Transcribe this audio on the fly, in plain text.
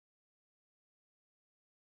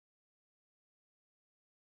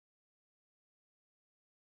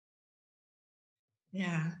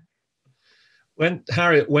Yeah.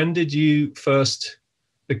 When did you first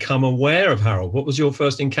become aware of Harold? What was your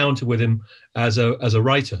first encounter with him as a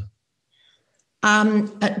writer?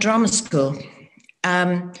 At drama school.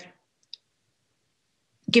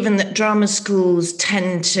 Given that drama schools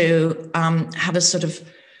tend to have a sort of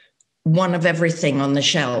one of everything on the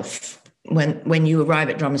shelf, when you arrive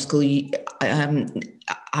at drama school,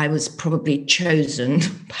 I was probably chosen,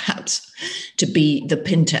 perhaps, to be the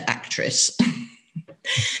Pinter actress.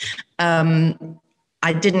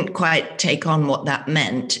 I didn't quite take on what that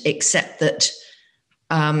meant, except that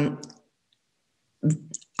I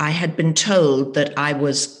had been told that I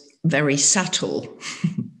was very subtle,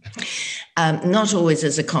 not always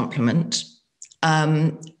as a compliment,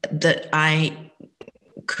 that I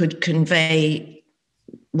could convey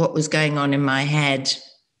what was going on in my head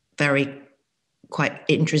very quite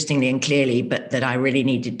interestingly and clearly, but that I really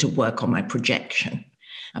needed to work on my projection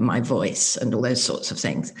and my voice and all those sorts of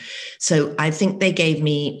things. So I think they gave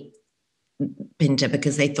me Pinter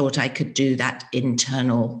because they thought I could do that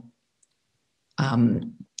internal,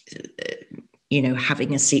 having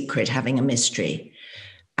a secret, having a mystery.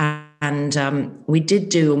 And we did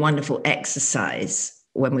do a wonderful exercise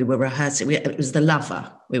when we were rehearsing. It was The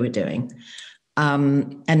Lover we were doing.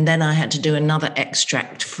 And then I had to do another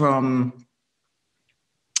extract from,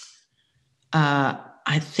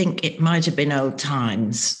 I think it might have been Old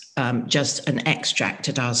Times, just an extract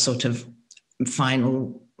at our sort of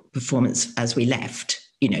final performance as we left,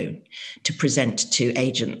 to present to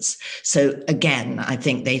agents. So again, I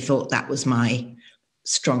think they thought that was my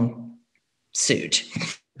strong suit.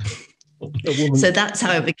 So that's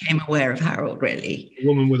how I became aware of Harold, really. A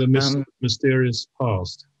woman with a mysterious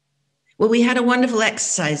past. Well, we had a wonderful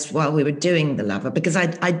exercise while we were doing The Lover, because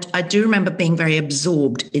I do remember being very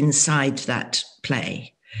absorbed inside that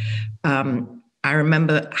play. I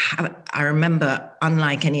remember,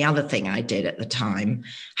 unlike any other thing I did at the time,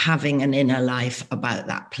 having an inner life about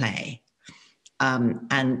that play.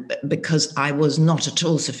 And because I was not at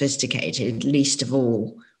all sophisticated, least of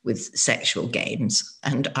all with sexual games,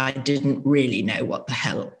 and I didn't really know what the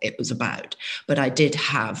hell it was about, but I did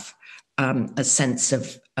have a sense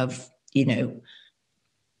of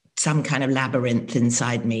some kind of labyrinth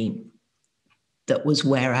inside me that was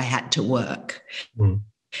where I had to work. Mm.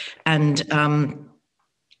 And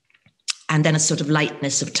then a sort of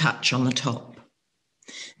lightness of touch on the top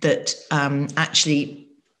that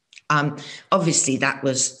obviously that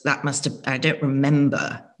must have, I don't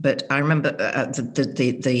remember, but I remember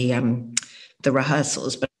the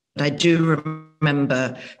rehearsals, but I do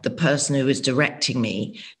remember the person who was directing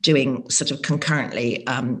me doing sort of concurrently,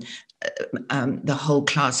 the whole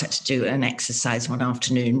class had to do an exercise one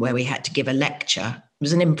afternoon where we had to give a lecture. It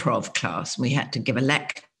was an improv class, and we had to give a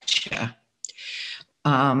lecture.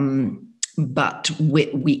 But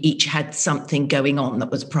we each had something going on that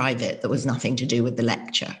was private, that was nothing to do with the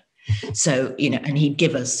lecture. So, and he'd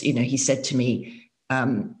give us, he said to me,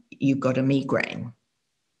 you've got a migraine.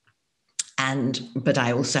 But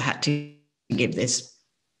I also had to give this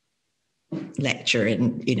lecture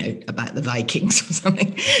in, about the Vikings or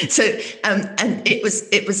something. So, and it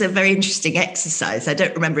was a very interesting exercise. I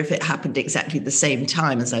don't remember if it happened exactly the same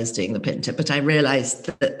time as I was doing the Pinter, but I realized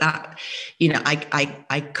that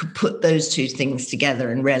I could put those two things together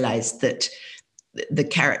and realized that the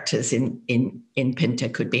characters in Pinter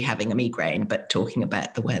could be having a migraine, but talking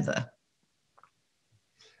about the weather.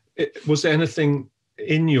 Was there anything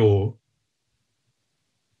in your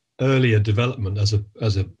earlier development as a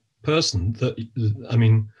person that,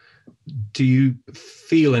 do you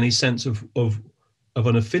feel any sense of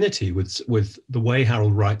an affinity with the way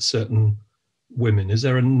Harold writes certain women? Is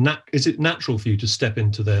it natural for you to step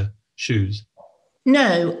into their shoes?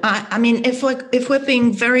 No, I mean, if we're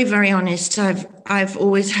being very, very honest, I've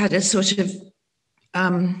always had a sort of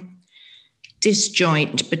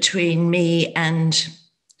disjoint between me and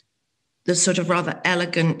the sort of rather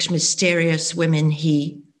elegant, mysterious women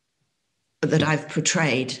that I've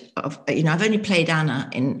portrayed. I've only played Anna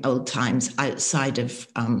in Old Times outside of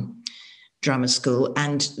drama school,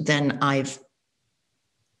 and then I've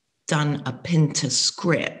done a Pinter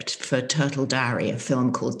script for Turtle Diary, a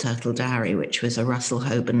film called Turtle Diary, which was a Russell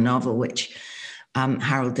Hoban novel, which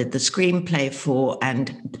Harold did the screenplay for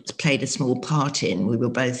and played a small part in. We were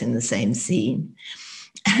both in the same scene.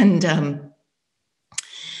 And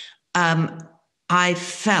I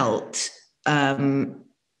felt,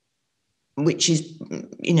 which is,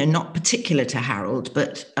 not particular to Harold,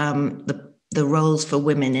 but the roles for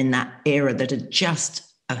women in that era that are just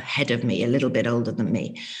ahead of me, a little bit older than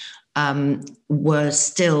me, were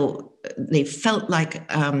still, they felt like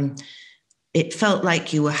it felt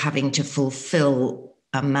like you were having to fulfill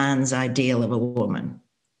a man's ideal of a woman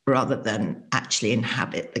rather than actually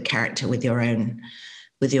inhabit the character with your own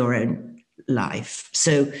life.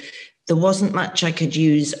 So there wasn't much I could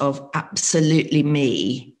use of absolutely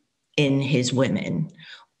me in his women,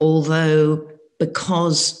 although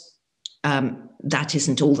because that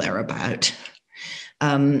isn't all they're about.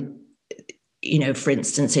 You know, for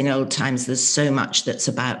instance, in Old Times, there's so much that's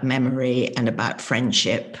about memory and about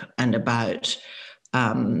friendship and about,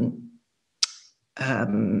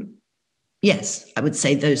 yes, I would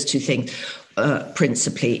say those two things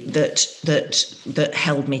principally that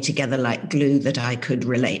held me together like glue, that I could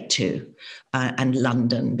relate to. And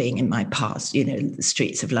London being in my past, you know, the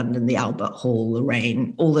streets of London, the Albert Hall, the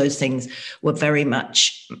rain, all those things were very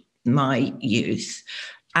much my youth.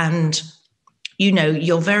 And you know,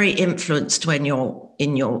 you're very influenced when you're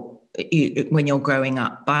when you're growing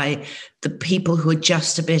up by the people who are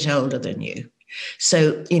just a bit older than you.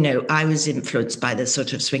 So, you know, I was influenced by the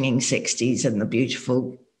sort of swinging 60s and the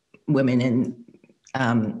beautiful women in,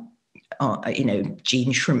 you know,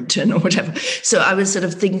 Jean Shrimpton or whatever. So I was sort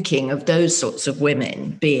of thinking of those sorts of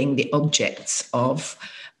women being the objects of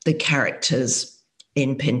the characters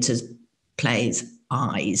in Pinter's plays'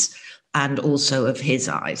 eyes, and also of his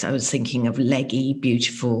eyes. I was thinking of leggy,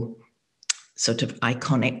 beautiful, sort of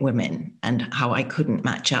iconic women and how I couldn't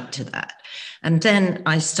match up to that. And then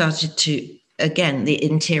I started to, again, the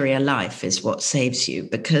interior life is what saves you,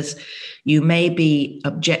 because you may be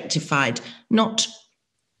objectified, not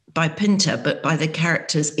by Pinter, but by the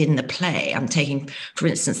characters in the play. I'm taking, for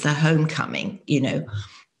instance, The Homecoming, you know,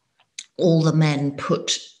 all the men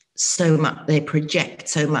put so much, they project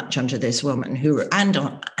so much onto this woman who, and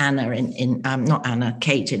on Anna not Anna,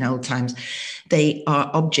 Kate in Old Times. They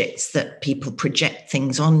are objects that people project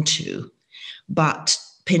things onto, but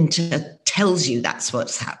Pinter tells you that's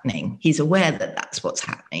what's happening. He's aware that that's what's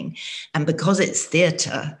happening. And because it's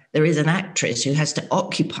theatre, there is an actress who has to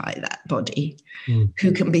occupy that body,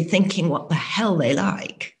 who can be thinking what the hell they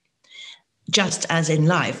like. Just as in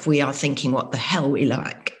life, we are thinking what the hell we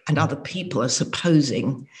like, and other people are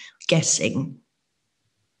supposing, guessing,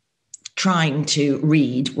 trying to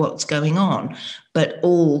read what's going on, but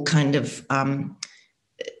all kind of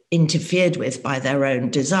interfered with by their own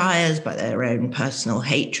desires, by their own personal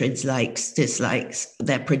hatreds, likes, dislikes.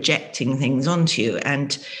 They're projecting things onto you.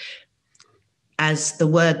 And as the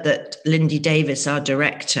word that Lindy Davis, our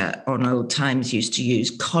director on Old Times, used to use,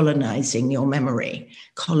 colonizing your memory,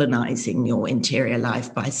 colonizing your interior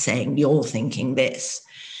life by saying you're thinking this.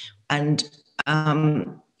 But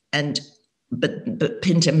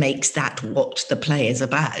Pinter makes that what the play is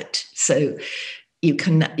about. So you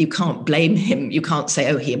can't blame him. You can't say,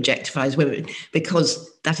 oh, he objectifies women, because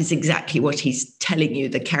that is exactly what he's telling you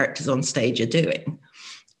the characters on stage are doing.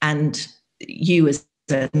 And you as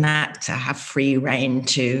an actor have free rein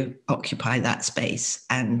to occupy that space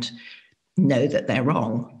and know that they're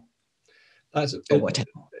wrong. Or whatever.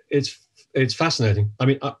 It's fascinating. I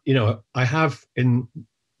mean, you know, I have in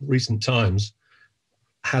recent times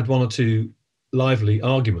had one or two lively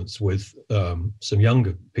arguments with some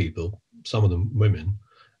younger people, some of them women,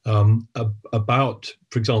 about,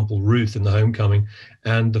 for example, Ruth in The Homecoming,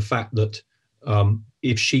 and the fact that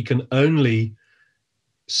if she can only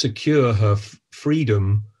secure her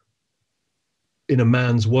freedom in a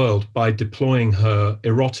man's world by deploying her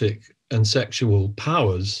erotic and sexual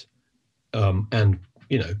powers, and,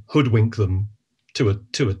 you know, hoodwink them to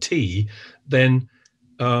a T, then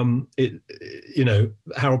you know,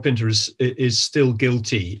 Harold Pinter is still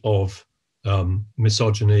guilty of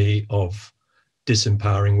misogyny, of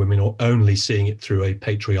disempowering women, or only seeing it through a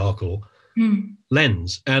patriarchal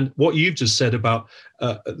lens. And what you've just said about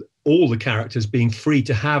all the characters being free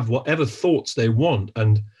to have whatever thoughts they want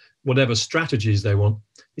and whatever strategies they want,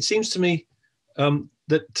 it seems to me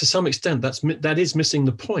that to some extent that is missing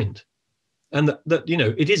the point. And that you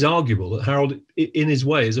know, it is arguable that Harold, in his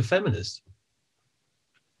way, is a feminist.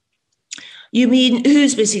 You mean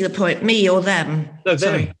who's missing the point, me or them? No,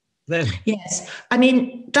 them. Yes. I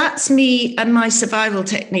mean, that's me and my survival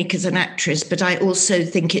technique as an actress, but I also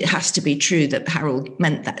think it has to be true that Harold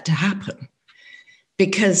meant that to happen.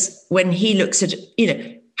 Because when he looks at, you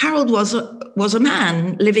know, Harold was a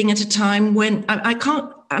man living at a time when I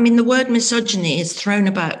mean, the word misogyny is thrown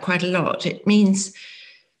about quite a lot.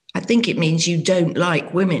 I think it means you don't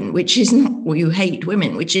like women, which is not, or you hate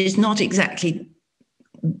women, which is not exactly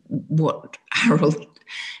what Harold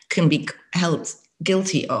can be held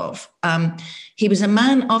guilty of. He was a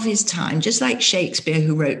man of his time, just like Shakespeare,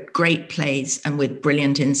 who wrote great plays and with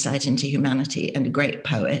brilliant insight into humanity, and a great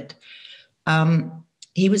poet.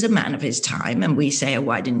 he was a man of his time. And we say, oh,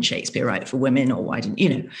 why didn't Shakespeare write for women? Or why didn't, you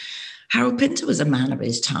know, Harold Pinter was a man of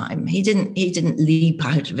his time. He didn't leap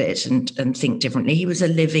out of it and think differently. He was a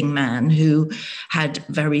living man who had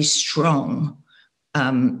very strong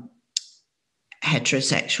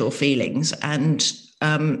heterosexual feelings, and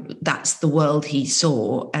that's the world he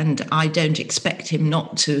saw. And I don't expect him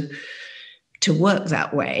not to work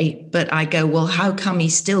that way. But I go, well, how come he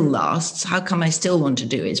still lasts? How come I still want to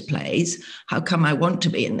do his plays? How come I want to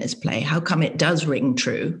be in this play? How come it does ring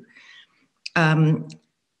true?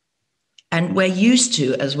 And we're used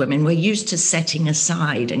to, as women, we're used to setting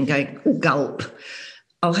aside and going, oh, gulp,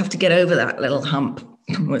 I'll have to get over that little hump.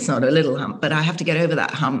 Well, it's not a little hump, but I have to get over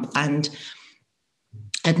that hump and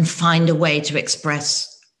find a way to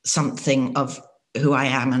express something of who I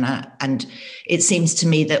am. And it seems to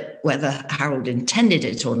me that whether Harold intended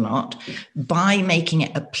it or not, by making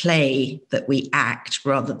it a play that we act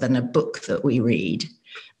rather than a book that we read,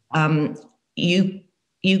 you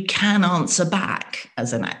can answer back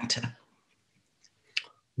as an actor.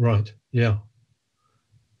 Right. Yeah.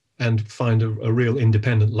 And find a real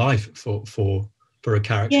independent life for a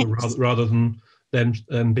character, yes, rather than them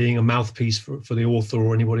being a mouthpiece for the author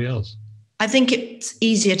or anybody else. I think it's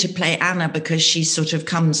easier to play Anna because she sort of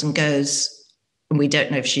comes and goes, and we don't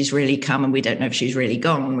know if she's really come, and we don't know if she's really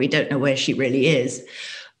gone, and we don't know where she really is.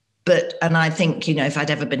 And I think, you know, if I'd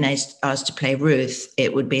ever been asked to play Ruth,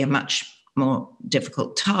 it would be a much more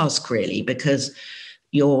difficult task, really, because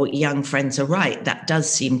your young friends are right. That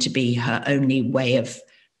does seem to be her only way of,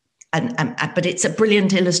 but it's a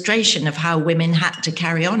brilliant illustration of how women had to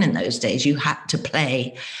carry on in those days. You had to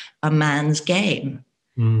play a man's game.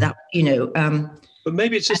 That, you know. But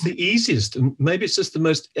maybe it's just the easiest, and maybe it's just the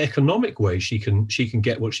most economic way she can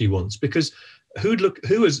get what she wants. Because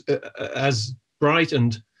who is as bright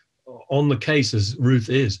and on the case as Ruth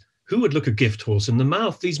is, who would look a gift horse in the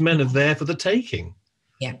mouth? These men are there for the taking.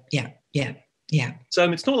 Yeah.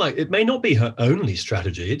 So it's not like, it may not be her only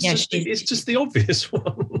strategy. It's just the obvious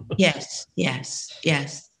one. Yes.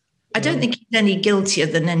 I don't think he's any guiltier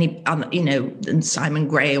than any other, you know, than Simon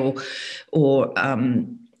Gray or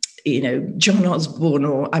you know, John Osborne,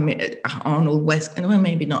 or I mean Arnold Wesker. Well,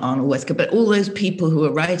 maybe not Arnold Wesker, but all those people who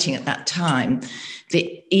were writing at that time.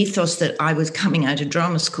 The ethos that I was coming out of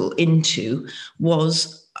drama school into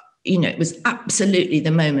was, you know, it was absolutely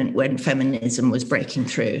the moment when feminism was breaking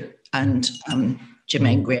through. And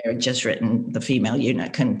Germaine Greer had just written The Female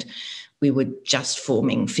Eunuch, and we were just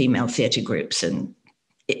forming female theatre groups, and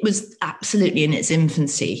it was absolutely in its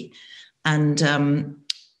infancy. And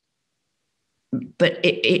but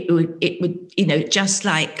it would, you know, just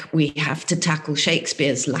like we have to tackle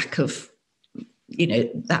Shakespeare's lack of, you know,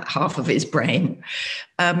 that half of his brain,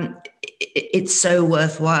 it's so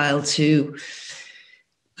worthwhile to,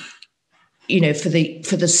 you know, for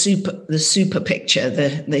the super picture,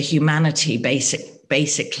 the humanity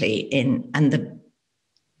basically in, and the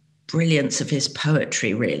brilliance of his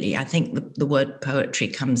poetry, really. I think the word poetry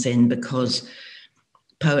comes in because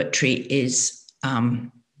poetry is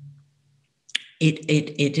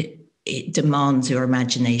it demands your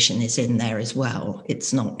imagination is in there as well.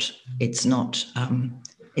 It's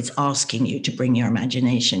asking you to bring your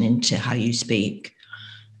imagination into how you speak,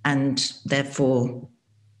 and therefore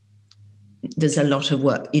there's a lot of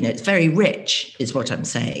work, you know, it's very rich is what I'm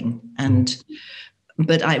saying.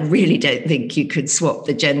 But I really don't think you could swap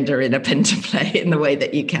the gender in a Pinter play in the way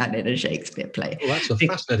that you can in a Shakespeare play. Well, that's a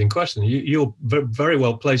fascinating question. You're very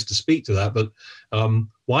well placed to speak to that, but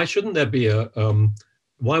why shouldn't there be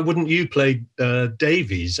why wouldn't you play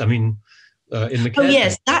Davies? I mean, in the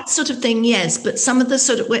yes, that sort of thing, yes. But some of the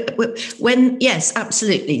sort of, when yes,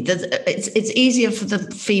 absolutely. It's easier for the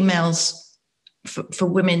females, for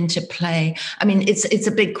women to play. I mean, it's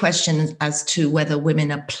a big question as to whether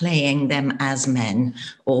women are playing them as men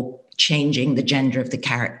or changing the gender of the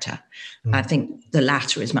character. I think the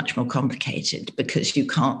latter is much more complicated, because you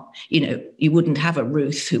can't, you know, you wouldn't have a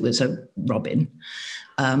Ruth who was a Robin.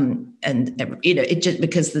 And you know, it just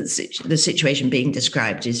because the situation being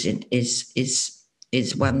described is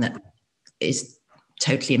one that is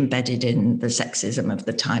totally embedded in the sexism of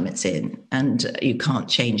the time it's in, and you can't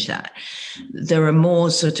change that. There are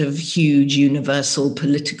more sort of huge universal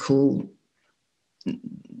political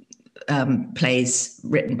plays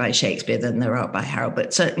written by Shakespeare than there are by Harold,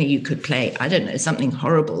 but certainly you could play, I don't know, something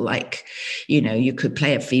horrible like, you know, you could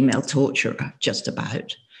play a female torturer just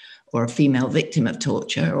about, or a female victim of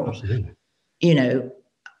torture, or, absolutely. You know,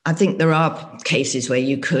 I think there are cases where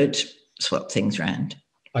you could swap things around.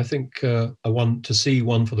 I think I want to see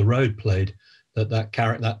One for the Road played,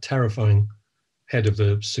 that terrifying head of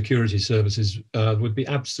the security services would be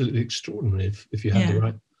absolutely extraordinary if you had the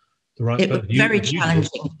right It person. would be very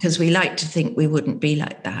challenging because we like to think we wouldn't be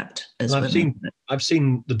like that as women. I've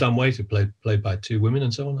seen The Dumbwaiter played by two women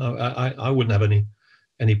and so on. I wouldn't have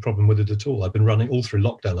any problem with it at all. I've been running all through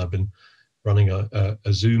lockdown. I've been running a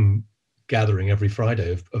Zoom gathering every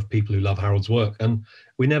Friday of people who love Harold's work, and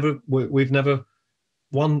we've never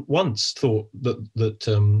once thought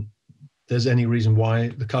that there's any reason why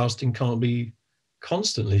the casting can't be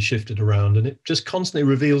constantly shifted around, and it just constantly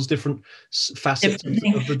reveals different facets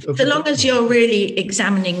of so long as you're really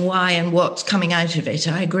examining why and what's coming out of it.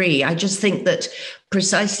 I agree. I just think that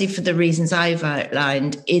precisely for the reasons I've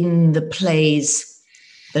outlined in the plays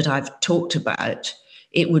that I've talked about,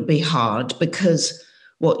 it would be hard, because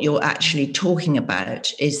what you're actually talking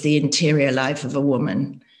about is the interior life of a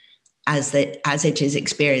woman as it is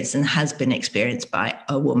experienced and has been experienced by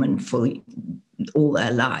a woman for all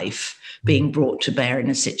their life, being brought to bear in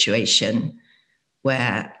a situation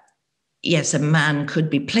where, yes, a man could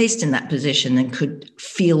be placed in that position and could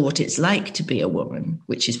feel what it's like to be a woman,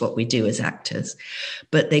 which is what we do as actors,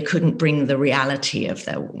 but they couldn't bring the reality of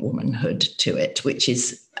their womanhood to it, which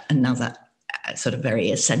is another sort of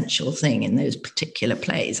very essential thing in those particular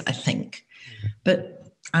plays, I think.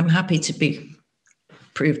 But I'm happy to be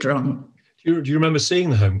proved wrong. Do you remember seeing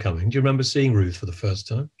The Homecoming? Do you remember seeing Ruth for the first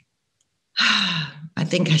time? I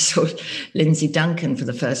think I saw Lindsay Duncan for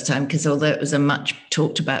the first time, because although it was a much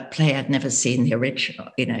talked about play, I'd never seen the original,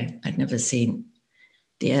 I'd never seen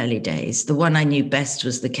the early days. The one I knew best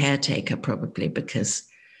was The Caretaker, probably because,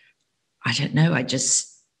 I don't know, I just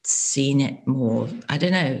seen it more. I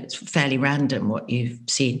don't know, it's fairly random what you've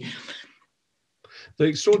seen. The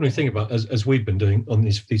extraordinary thing about, as we've been doing on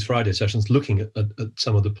these Friday sessions, looking at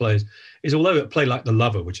some of the plays, is although a play like The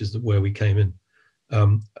Lover, which is where we came in,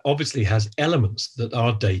 obviously has elements that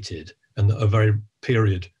are dated and that are very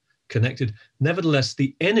period connected. Nevertheless,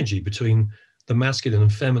 the energy between the masculine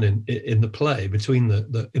and feminine in the play, between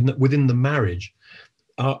within the marriage,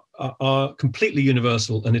 are completely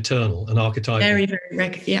universal and eternal and archetypal. Very,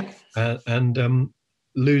 very, yeah. And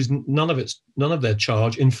lose none of their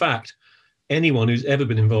charge. In fact, anyone who's ever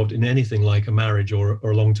been involved in anything like a marriage or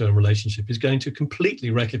a long-term relationship is going to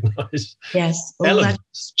completely recognize all that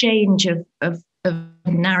exchange of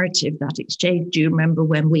narrative, that exchange. Do you remember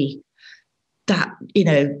when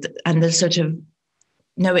and the sort of,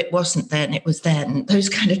 no, it wasn't then, it was then, those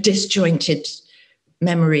kind of disjointed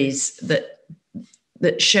memories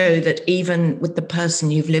that show that even with the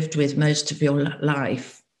person you've lived with most of your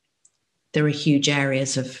life, there are huge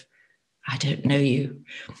areas of, I don't know you.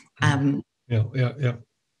 Yeah.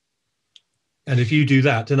 And if you do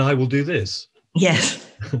that, then I will do this. Yes.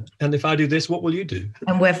 And if I do this, what will you do?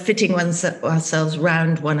 And we're fitting ourselves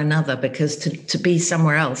round one another, because to be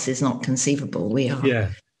somewhere else is not conceivable. We are.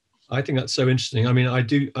 Yeah, I think that's so interesting. I mean, I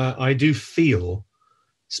do feel,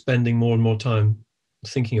 spending more and more time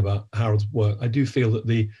thinking about Harold's work, I do feel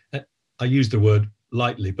that I use the word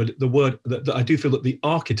lightly, but the word that I do feel that the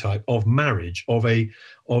archetype of marriage, of a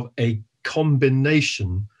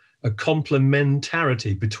combination, a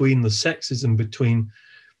complementarity between the sexes and between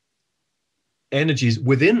energies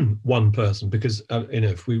within one person, because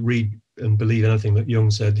if we read and believe anything that Jung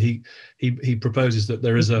said, he proposes that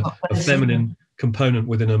there is a feminine component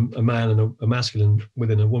within a man and a masculine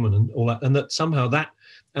within a woman, and all that, and that somehow that,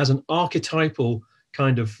 as an archetypal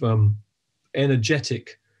kind of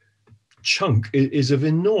energetic chunk, is of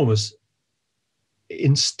enormous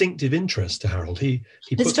instinctive interest to Harold. He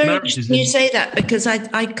it's very interesting you say that, because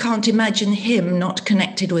I can't imagine him not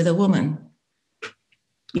connected with a woman.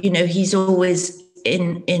 He's always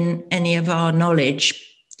in any of our knowledge,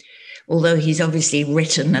 although he's obviously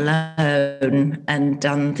written alone and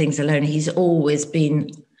done things alone, he's always been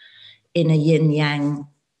in a yin-yang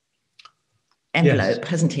envelope,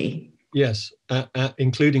 hasn't he? Yes,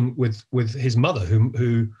 including with his mother,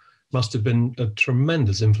 who must have been a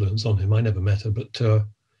tremendous influence on him. I never met her, but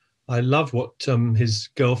I love what his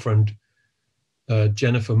girlfriend,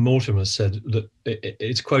 Jennifer Mortimer, said, that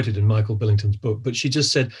it's quoted in Michael Billington's book, but she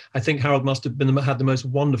just said, I think Harold must have had the most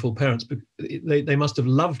wonderful parents. They must have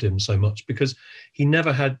loved him so much, because he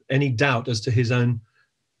never had any doubt as to his own,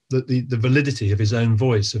 the validity of his own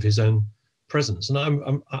voice, of his own presence. And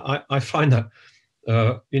I find that,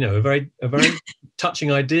 a very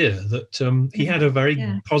touching idea that he had a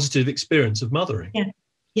very positive experience of mothering.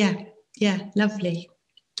 Yeah, lovely.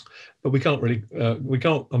 But we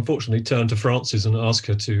can't unfortunately turn to Frances and ask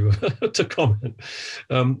her to to comment.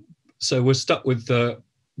 So we're stuck with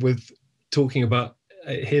talking about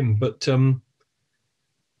him. But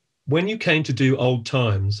when you came to do Old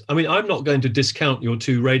Times, I mean, I'm not going to discount your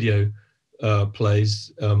two radio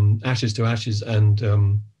plays, Ashes to Ashes and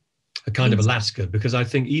a kind of Alaska, because I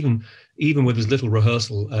think even with as little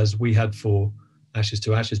rehearsal as we had for Ashes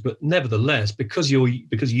to Ashes, but nevertheless, because you're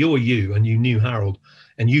you and you knew Harold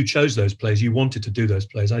and you chose those plays, you wanted to do those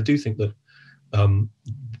plays. I do think that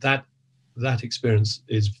that experience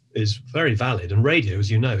is very valid, and radio, as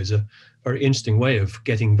you know, is a very interesting way of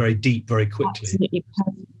getting very deep very quickly. Absolutely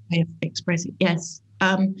perfect way of expressing. Yes.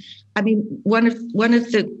 I mean, one of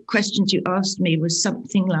the questions you asked me was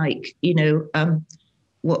something like,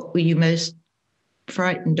 what were you most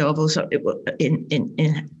frightened of, or something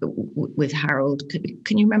with Harold?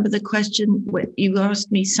 Can you remember the question? You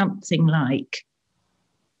asked me something like,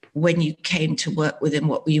 when you came to work with him,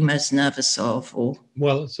 what were you most nervous of? Or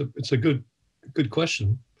well, it's a good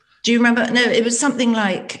question. Do you remember? No, it was something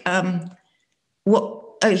like, what?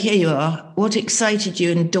 Oh, here you are. What excited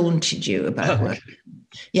you and daunted you about work?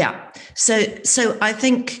 Yeah. So I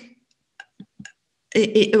think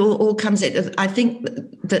it all comes in. I think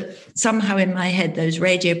that somehow in my head, those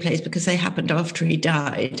radio plays, because they happened after he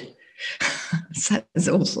died, that was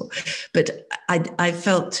awful. But I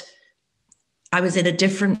felt I was in a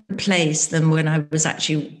different place than when I was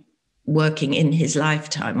actually working in his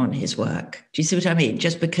lifetime on his work. Do you see what I mean?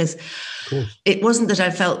 Just because it wasn't that I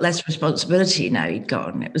felt less responsibility now he'd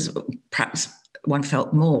gone. It was perhaps one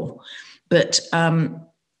felt more. But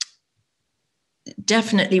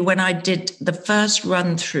definitely when I did the first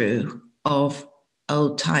run through of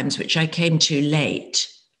Old Times, which I came to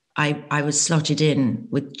late, I was slotted in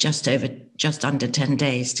with just under 10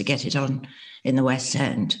 days to get it on in the West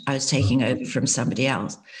End. I was taking over from somebody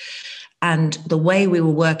else. And the way we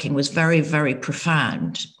were working was very, very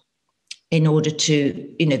profound in order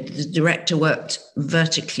to, the director worked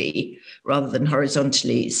vertically rather than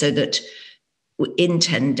horizontally, so that in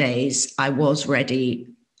 10 days, I was ready.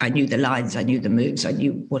 I knew the lines, I knew the moves, I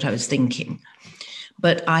knew what I was thinking.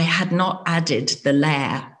 But I had not added the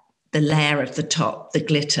layer of the top, the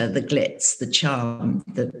glitter, the glitz, the charm,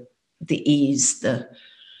 the ease, the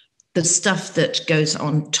stuff that goes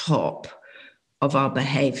on top of our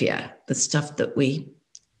behavior, the stuff that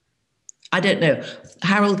I don't know.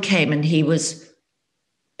 Harold came and he was,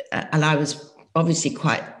 and I was obviously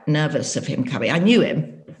quite nervous of him coming. I knew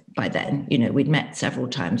him by then, we'd met several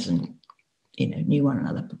times and, knew one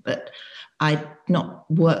another, but I'd not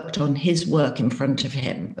worked on his work in front of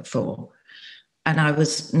him before. And I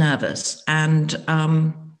was nervous. And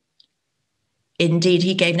indeed,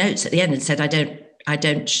 he gave notes at the end and said, I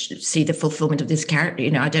don't see the fulfillment of this character.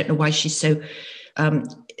 I don't know why she's so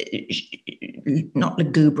not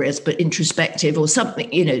lugubrious, but introspective or something,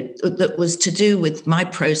 that was to do with my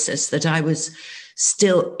process, that I was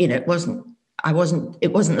still, it wasn't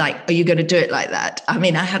like, are you going to do it like that? I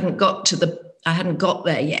mean, I hadn't got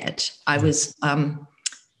there yet. I was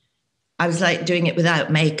like doing it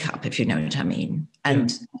without makeup, if you know what I mean.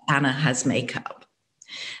 And Anna has makeup.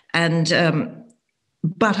 And,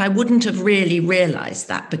 but I wouldn't have really realized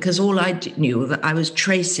that, because all I knew that I was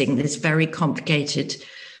tracing this very complicated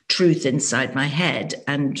truth inside my head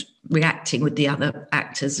and reacting with the other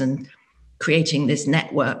actors and creating this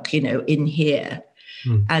network, in here.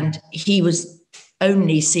 And he was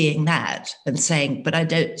only seeing that and saying,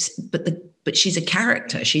 but she's a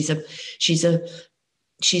character. She's an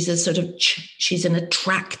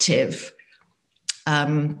attractive,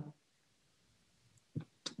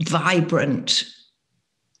 vibrant,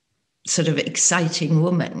 sort of exciting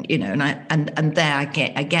woman, and there I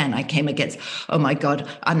came against, oh my God,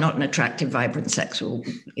 I'm not an attractive, vibrant, sexual,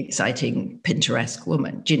 exciting, Pinteresque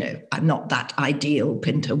woman. I'm not that ideal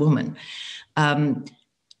Pinter woman. And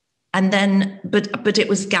then, but it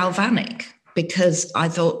was galvanic, because I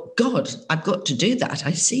thought, God, I've got to do that.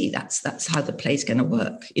 I see that's how the play's going to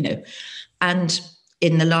work, And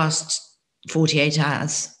in the last 48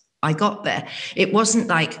 hours, I got there. It wasn't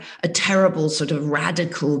like a terrible sort of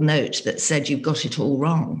radical note that said you've got it all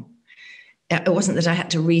wrong. It wasn't that I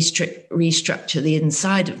had to restructure the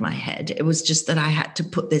inside of my head. It was just that I had to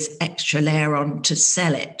put this extra layer on to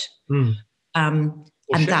sell it. And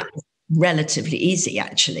that was relatively easy,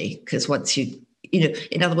 actually, because once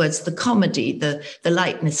in other words, the comedy, the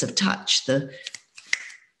lightness of touch, the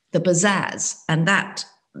pizzazz, and that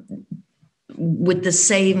with the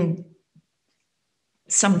same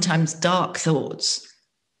sometimes dark thoughts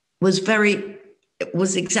was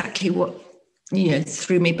exactly what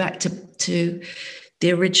threw me back to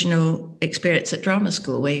the original experience at drama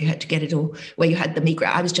school, where you had to get it all, where you had the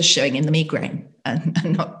migraine. I was just showing in the migraine and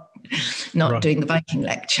not doing the Viking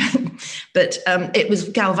lecture. But it was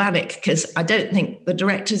galvanic, because I don't think the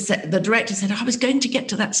director said, I was going to get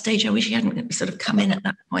to that stage. I wish he hadn't sort of come in at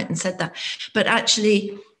that point and said that. But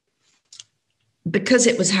actually, because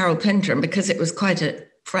it was Harold Pinter and because it was quite a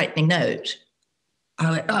frightening note,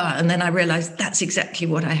 I went, and then I realized that's exactly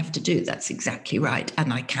what I have to do. That's exactly right.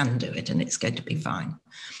 And I can do it, and it's going to be fine.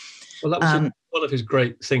 Well, that was one of his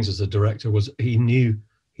great things as a director, was he knew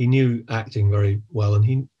acting very well, and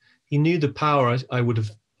he knew the power. I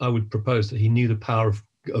would propose that he knew the power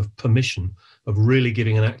of permission, of really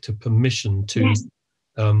giving an actor permission to Yes.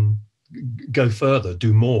 Go further,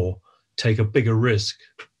 do more, take a bigger risk.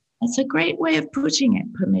 That's a great way of putting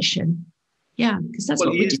it, permission. Yeah, because that's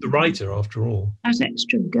what he is the writer, after all. That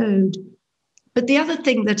extra goad. But the other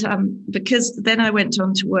thing that, because then I went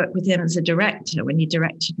on to work with him as a director when he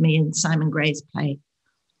directed me in Simon Gray's play,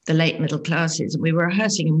 The Late Middle Classes, and we were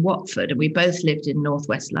rehearsing in Watford, and we both lived in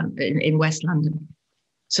northwest London, in West London.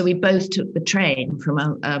 So we both took the train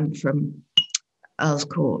from Earl's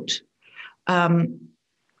Court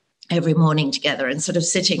every morning together, and sort of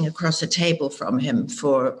sitting across a table from him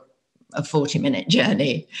for a 40-minute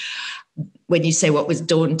journey. When you say what was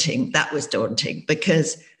daunting, that was daunting,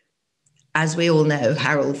 because as we all know,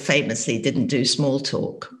 Harold famously didn't do small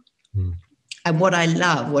talk. Mm. And what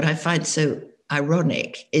I find so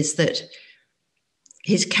ironic, is that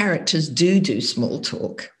his characters do small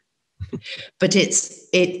talk, but it's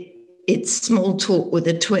small talk with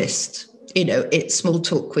a twist. It's small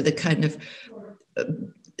talk with a kind of,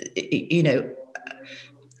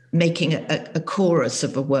 making a chorus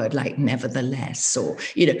of a word like nevertheless, or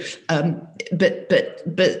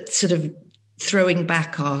but sort of throwing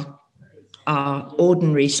back our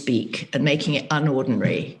ordinary speak and making it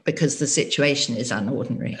unordinary because the situation is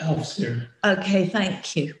unordinary. Helps here. Okay,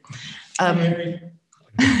 thank you.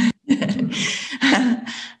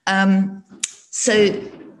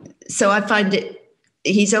 So I find it.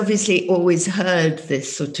 He's obviously always heard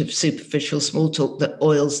this sort of superficial small talk that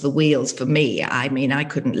oils the wheels for me. I mean, I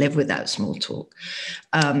couldn't live without small talk.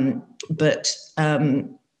 But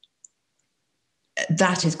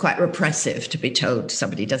that is quite repressive, to be told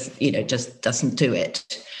somebody just doesn't do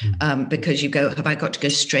it. Because you go, have I got to go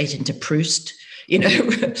straight into Proust?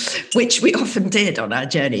 Which we often did on our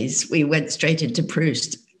journeys. We went straight into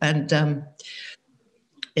Proust, and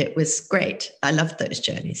it was great. I loved those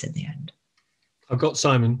journeys in the end. I've got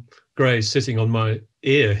Simon Gray sitting on my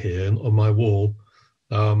ear here on my wall.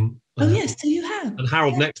 Yes, so you have. And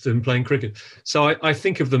Harold next to him playing cricket. So I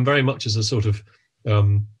think of them very much as a sort of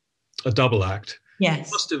a double act.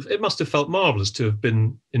 Yes. It must have felt marvellous to have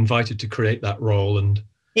been invited to create that role. And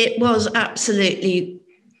it was absolutely,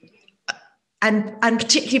 and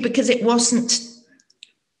particularly because it wasn't,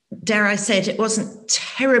 dare I say it wasn't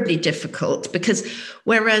terribly difficult, because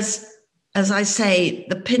whereas, as I say,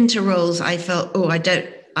 the Pinter roles, I felt,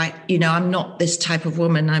 I'm not this type of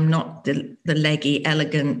woman. I'm not the leggy,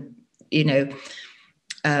 elegant,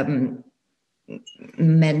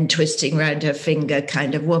 men twisting around her finger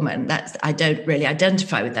kind of woman. I don't really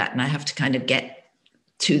identify with that, and I have to kind of get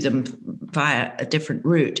to them via a different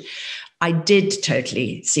route. I did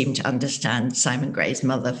totally seem to understand Simon Gray's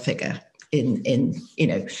mother figure.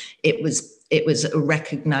 It was a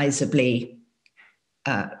recognizably.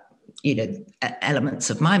 Elements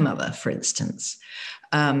of my mother, for instance.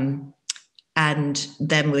 And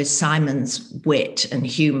then with Simon's wit and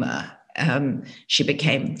humor, she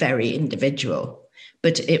became very individual.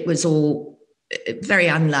 But it was all very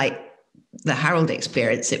unlike the Harold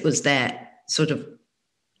experience. It was there sort of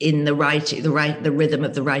in the writing, the rhythm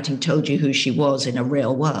of the writing told you who she was in a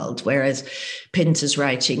real world, whereas Pinter's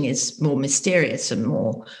writing is more mysterious and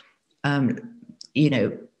more,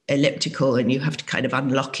 elliptical, and you have to kind of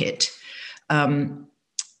unlock it,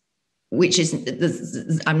 which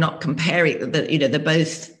is, I'm not comparing, they're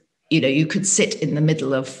both, you could sit in the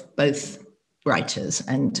middle of both writers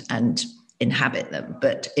and inhabit them,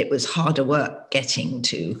 but it was harder work getting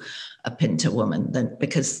to a Pinter woman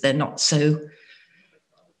because they're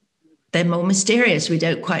more mysterious. We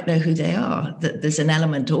don't quite know who they are. There's an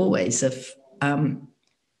element always of,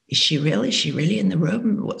 is she real? Is she really in the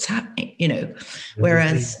room? What's happening?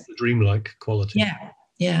 Whereas the dreamlike quality.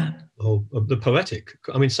 Yeah. Oh, the poetic.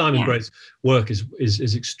 I mean, Simon Gray's work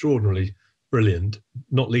is extraordinarily brilliant,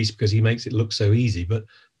 not least because he makes it look so easy.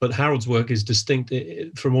 But Harold's work is distinct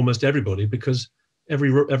from almost everybody because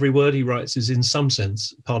every word he writes is in some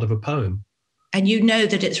sense part of a poem. And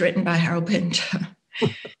that it's written by Harold Pinter.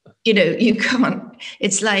 You can't.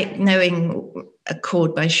 It's like knowing a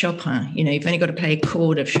chord by Chopin. You've only got to play a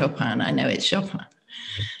chord of Chopin. I know it's Chopin.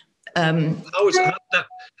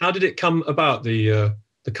 How did it come about, the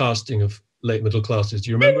casting of Late Middle Classes?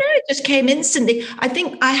 Do you remember? No, it just came instantly. I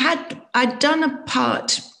think I'd done a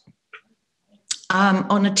part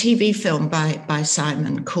on a TV film by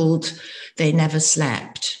Simon called They Never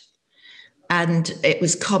Slept. and it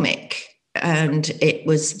was comic, and it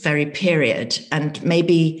was very period, and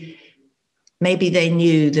maybe they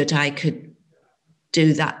knew that I could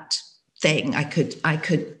do that thing. I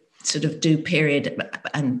could sort of do period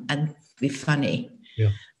and be funny.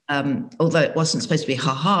 Yeah. Although it wasn't supposed to be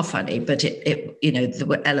ha-ha funny, but it there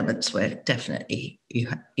were elements where definitely you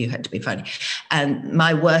had to be funny. And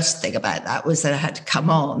my worst thing about that was that I had to come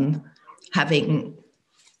on having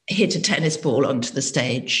hit a tennis ball onto the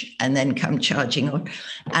stage and then come charging on.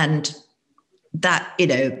 And that,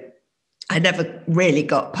 I never really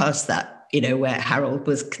got past that, where Harold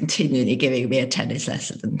was continually giving me a tennis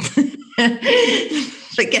lesson.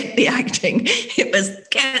 Forget the acting. It was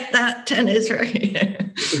get that tennis right.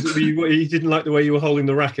 You didn't like the way you were holding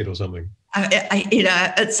the racket or something?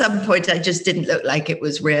 At some point I just didn't look like it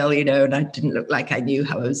was real, and I didn't look like I knew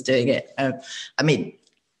how I was doing it.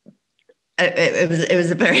 It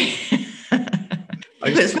was a very...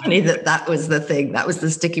 It was funny that was the thing. That was the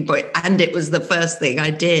sticking point. And it was the first thing I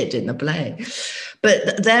did in the play.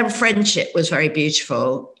 But their friendship was very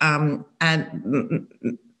beautiful. And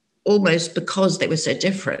almost because they were so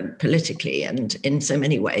different politically and in so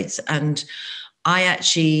many ways. And I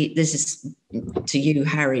actually, this is to you,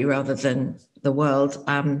 Harry, rather than the world.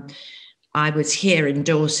 I was here in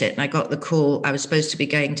Dorset and I got the call. I was supposed to be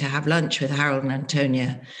going to have lunch with Harold and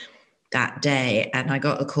Antonia that day, and I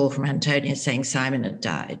got a call from Antonia saying Simon had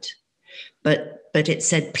died, but it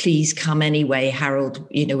said, please come anyway, Harold,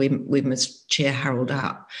 we must cheer Harold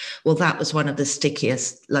up. Well, that was one of the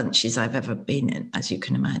stickiest lunches I've ever been in, as you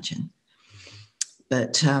can imagine.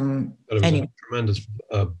 But anyway,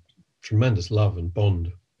 tremendous love and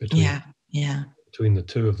bond between the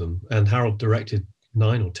two of them. And Harold directed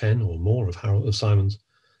 9 or 10 or more of Simon's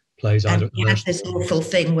plays. And he had this awful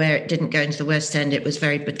thing where it didn't go into the West End. It was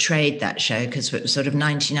very betrayed, that show, because it was sort of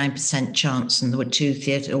 99% chance, and there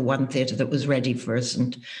were one theatre that was ready for us,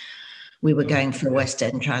 and we were going for a West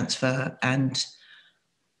End transfer. And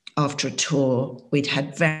after a tour, we'd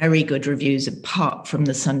had very good reviews apart from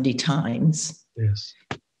the Sunday Times. Yes.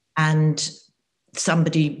 And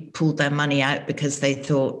somebody pulled their money out because they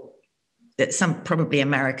thought that probably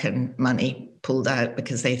American money pulled out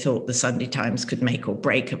because they thought the Sunday Times could make or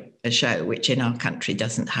break a show, which in our country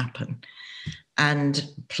doesn't happen. And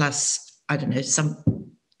plus, I don't know, some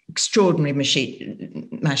extraordinary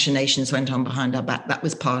machinations went on behind our back. That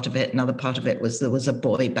was part of it. Another part of it was there was a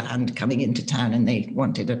boy band coming into town and they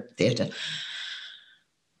wanted a theatre.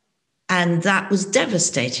 And that was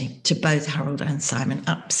devastating to both Harold and Simon,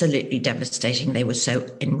 absolutely devastating. They were so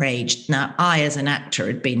enraged. Now, I, as an actor,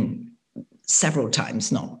 had been several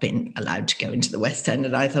times not been allowed to go into the West End,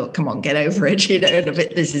 and I thought, come on, get over it,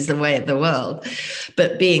 this is the way of the world.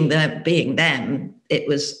 But being them, it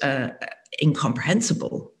was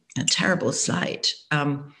incomprehensible, a terrible slight.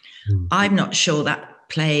 I'm not sure that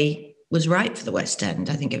play was right for the West End.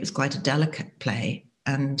 I think it was quite a delicate play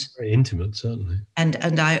and very intimate, certainly. And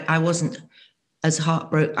I wasn't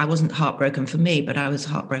I wasn't heartbroken for me, but I was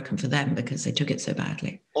heartbroken for them because they took it so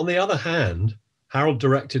badly. On the other hand, Harold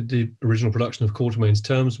directed the original production of Quatermain's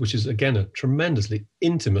Terms, which is, again, a tremendously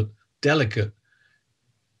intimate, delicate,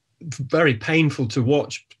 very painful to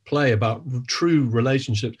watch play about true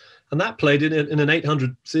relationships. And that played in an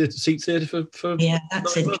 800-seat theatre for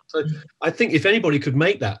that's 9 months. So I think if anybody could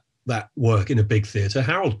make that work in a big theatre,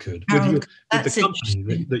 Harold could. With the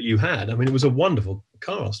company that you had. I mean, it was a wonderful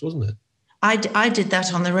cast, wasn't it? I did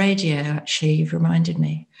that on the radio, actually. You've reminded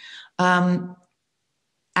me.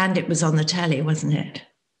 And it was on the telly, wasn't it?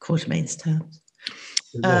 Quatermain's Terms.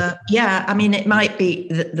 I mean, it might be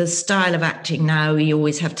the style of acting now. You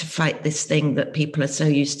always have to fight this thing that people are so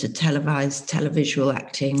used to televisual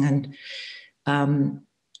acting and,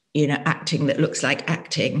 acting that looks like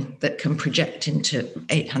acting that can project into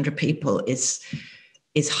 800 people is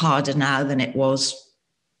harder now than it was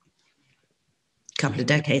a couple of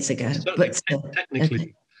decades ago. But still,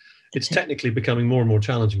 it's technically becoming more and more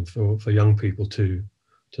challenging for young people to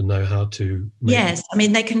know how to Yes, I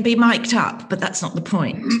mean, they can be mic'd up, but that's not the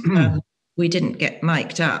point. We didn't get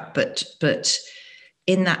mic'd up, but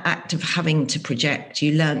in that act of having to project,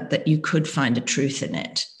 you learned that you could find a truth in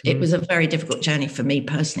it. It was a very difficult journey for me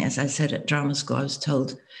personally. As I said, at drama school, I was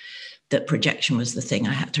told that projection was the thing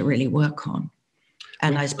I had to really work on.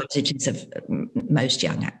 And I suppose it is of most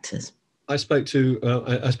young actors. I spoke to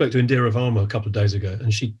Indira Varma a couple of days ago,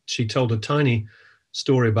 and she told a tiny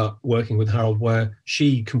story about working with Harold where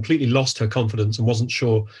she completely lost her confidence and wasn't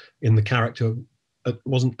sure in the character,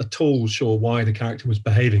 wasn't at all sure why the character was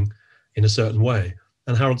behaving in a certain way.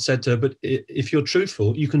 And Harold said to her, but if you're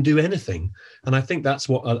truthful, you can do anything. And I think that's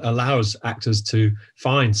what allows actors to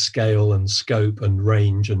find scale and scope and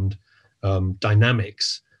range and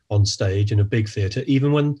dynamics on stage in a big theatre,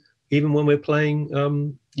 even when we're playing,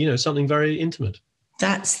 something very intimate.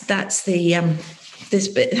 That's the this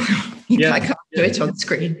bit. I can't do it on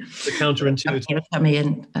screen. The counterintuitive. Tapping her tummy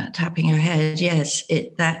and tapping her head. Yes,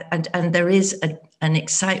 and there is an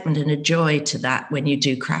excitement and a joy to that when you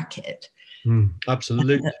do crack it.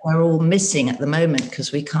 Absolutely. We're all missing at the moment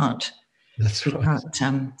because we can't. That's right. We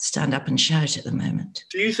can't stand up and shout at the moment.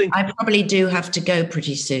 Do you think? I probably do have to go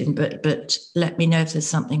pretty soon, but let me know if there's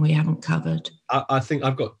something we haven't covered. I think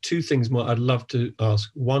I've got two things more I'd love to ask.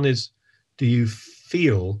 One is, do you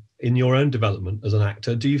feel in your own development as an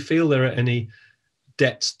actor, do you feel there are any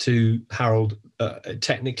debts to Harold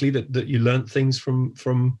technically that you learnt things from?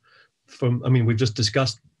 I mean, we've just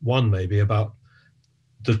discussed one maybe about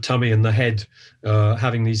the tummy and the head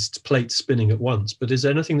having these plates spinning at once. But is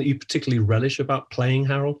there anything that you particularly relish about playing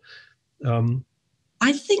Harold?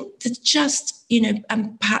 I think that just,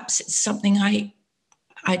 and perhaps it's something I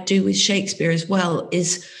do with Shakespeare as well,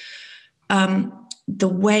 is the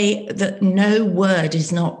way that no word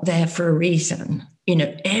is not there for a reason.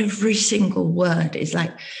 Every single word is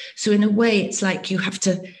like, so in a way, it's like you have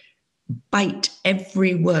to bite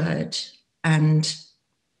every word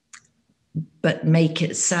but make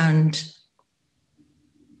it sound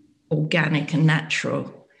organic and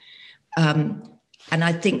natural. And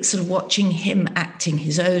I think sort of watching him acting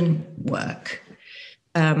his own work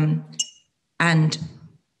and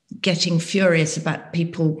getting furious about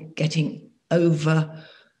people getting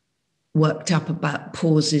worked up about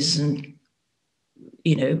pauses and,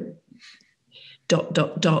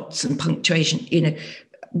 dots and punctuation.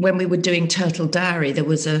 When we were doing Turtle Diary, there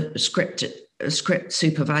was a script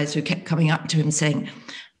supervisor who kept coming up to him saying,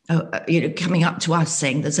 coming up to us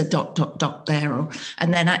saying there's a dot there.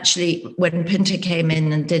 And then actually when Pinter came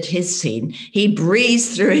in and did his scene, he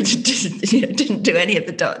breezed through it and didn't do any of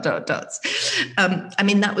the dots.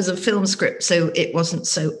 That was a film script, so it wasn't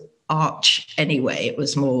so arch anyway. It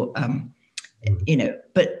was more,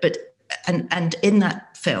 but in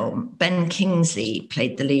that film, Ben Kingsley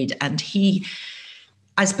played the lead, and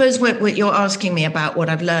I suppose what you're asking me about what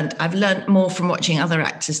I've learned more from watching other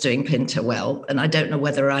actors doing Pinter well, and I don't know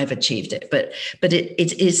whether I've achieved it, but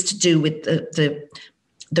it is to do with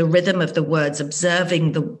the rhythm of the words,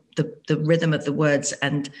 observing the rhythm of the words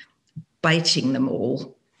and biting them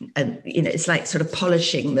all. And, it's like sort of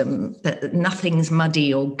polishing them, that nothing's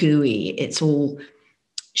muddy or gooey. It's all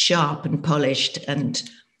sharp and polished. And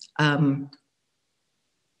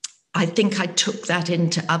I think I took that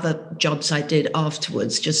into other jobs I did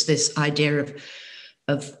afterwards, just this idea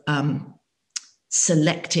of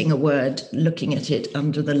selecting a word, looking at it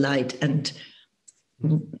under the light and,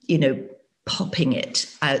 popping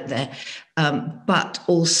it out there, but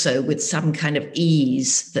also with some kind of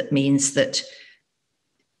ease that means that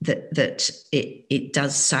it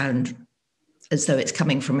does sound as though it's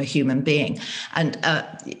coming from a human being. And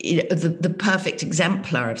the perfect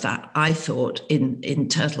exemplar of that, I thought, in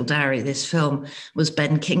Turtle Diary, this film, was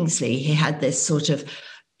Ben Kingsley. He had this sort of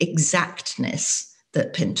exactness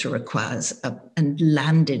that Pinter requires and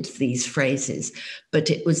landed these phrases, but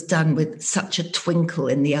it was done with such a twinkle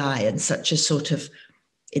in the eye and such a sort of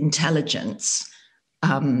intelligence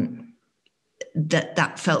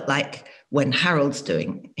that felt like when Harold's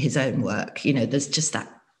doing his own work, there's just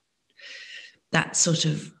that sort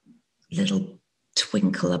of little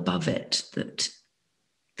twinkle above it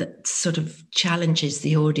that sort of challenges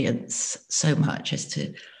the audience so much as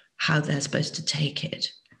to how they're supposed to take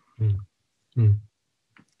it. Mm. Mm.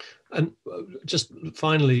 And just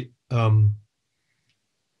finally, the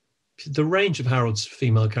range of Harold's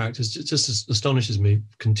female characters just astonishes me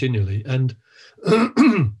continually. And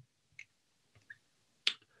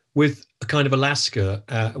with a kind of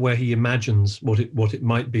Alaska, where he imagines what it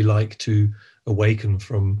might be like to awaken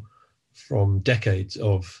from decades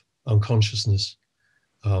of unconsciousness,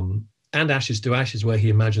 and Ashes to Ashes, where he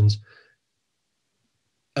imagines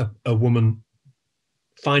a woman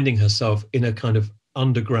finding herself in a kind of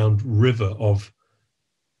underground river of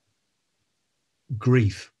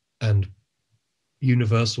grief and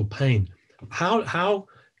universal pain. How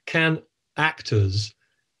can actors,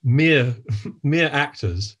 mere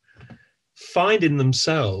actors, find in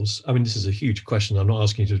themselves, I mean, this is a huge question, I'm not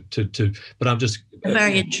asking you to but I'm just... A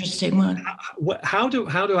very interesting one. How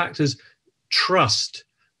do actors trust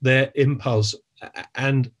their impulse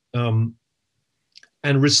and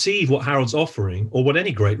receive what Harold's offering, or what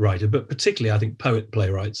any great writer, but particularly I think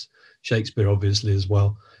playwrights, Shakespeare obviously as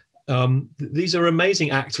well. These are amazing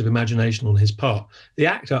acts of imagination on his part. The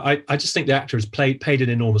actor, I just think the actor has paid an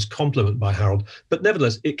enormous compliment by Harold, but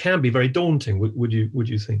nevertheless, it can be very daunting. Would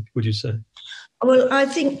you say? Well, I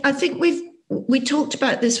think we talked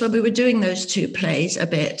about this when we were doing those two plays a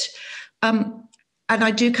bit. And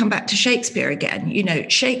I do come back to Shakespeare again. You know,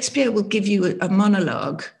 Shakespeare will give you a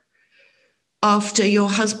monologue after your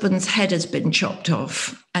husband's head has been chopped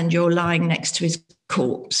off and you're lying next to his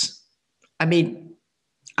corpse. I mean,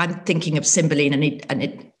 I'm thinking of Cymbeline, and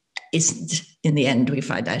it isn't, in the end, we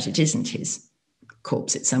find out it isn't his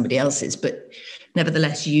corpse, it's somebody else's. But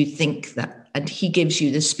nevertheless, you think that, and he gives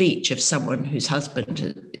you the speech of someone whose husband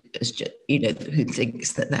is just, you know, who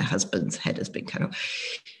thinks that their husband's head has been cut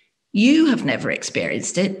off. You have never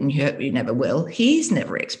experienced it, and you hope you never will. He's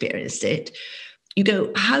never experienced it. You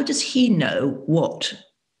go, how does he know what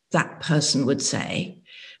that person would say?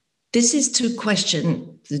 This is to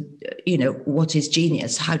question, what is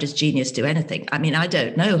genius? How does genius do anything? I mean, I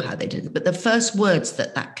don't know how they do it, but the first words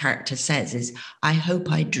that character says is, I hope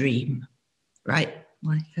I dream, right?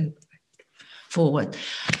 I hope. Forward.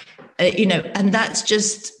 And that's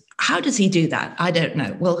just, how does he do that? I don't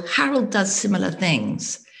know. Well, Harold does similar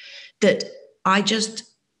things that I just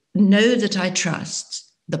know that I trust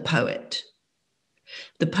the poet's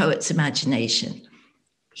imagination.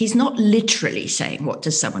 He's not literally saying, what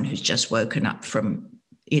does someone who's just woken up from,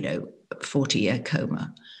 40-year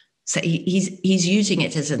coma? So he's using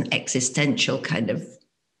it as an existential kind of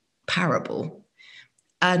parable.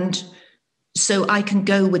 And so I can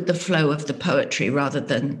go with the flow of the poetry rather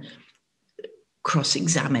than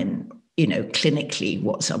cross-examine, clinically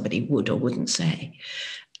what somebody would or wouldn't say.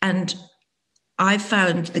 And I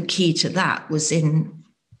found the key to that was in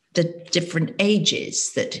the different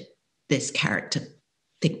ages that this character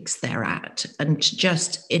thinks they're at, and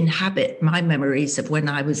just inhabit my memories of when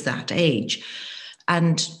I was that age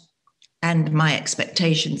and my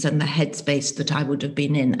expectations and the headspace that I would have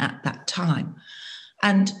been in at that time.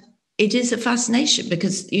 And it is a fascination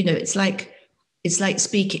because, it's like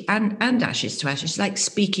speaking, and Ashes to Ashes, it's like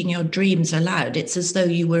speaking your dreams aloud. It's as though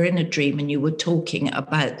you were in a dream and you were talking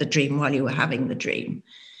about the dream while you were having the dream.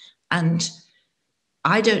 And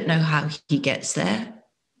I don't know how he gets there.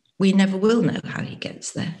 We never will know how he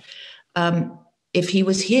gets there. If he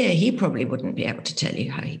was here, he probably wouldn't be able to tell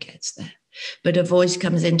you how he gets there. But a voice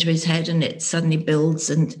comes into his head and it suddenly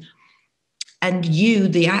builds, and you,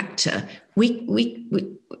 the actor, we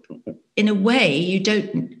in a way, you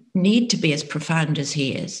don't need to be as profound as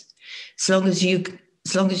he is, as long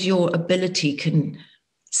as your ability can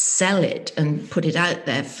sell it and put it out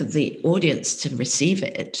there for the audience to receive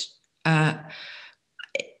it.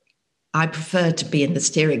 I prefer to be in the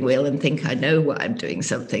steering wheel and think I know why I'm doing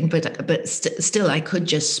something, but still I could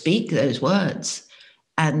just speak those words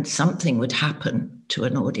and something would happen to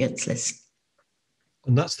an audience listening.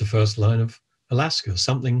 And that's the first line of Alaska.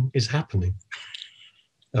 Something is happening.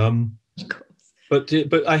 Of course. But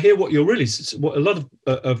I hear what a lot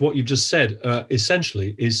of what you've just said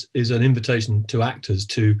essentially is an invitation to actors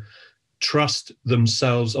to trust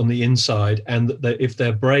themselves on the inside, and that if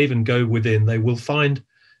they're brave and go within, they will find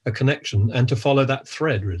a connection, and to follow that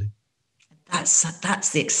thread, really. That's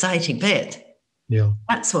the exciting bit. Yeah.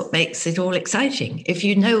 That's what makes it all exciting. If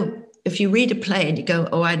you read a play and you go,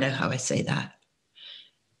 oh, I know how I say that,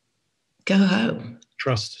 go home.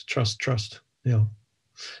 Trust. Yeah.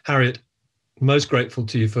 Harriet, most grateful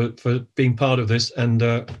to you for being part of this, and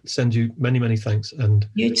send you many, many thanks. And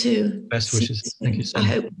you too. Best wishes. Thank you so much.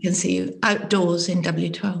 I hope we can see you outdoors in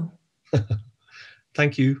W12.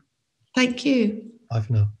 Thank you. Thank you. Bye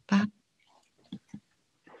for now. Bye.